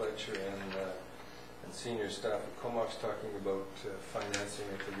Councillor Fletcher and senior staff at Comox talking about financing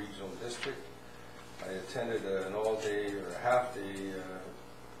at the regional district. I attended an all-day or a half-day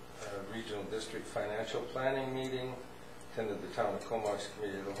regional district financial planning meeting, attended the Town of Comox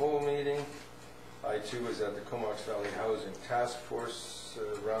Committee of the Whole meeting. I too was at the Comox Valley Housing Task Force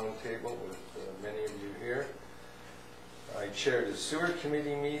roundtable with many of you here. I chaired a sewer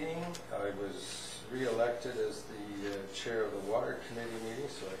committee meeting. I was re-elected as the chair of the water committee meeting,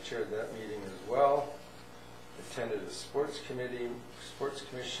 so I chaired that meeting as well. Attended a sports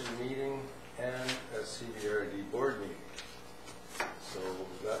commission meeting and a CBRD board meeting. So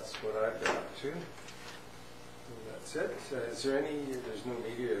that's what I've been up to. And that's it. Is there any, there's no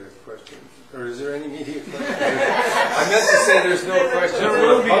media questions? Or is there any media questions? I meant to say there's no questions. There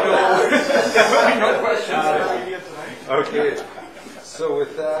will be no questions for media tonight. Okay. So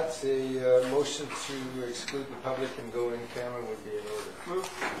with that, a motion to exclude the public and go in camera would be in order. Move.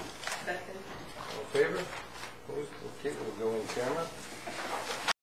 Second. All in favor? Opposed? Okay, we'll go in camera.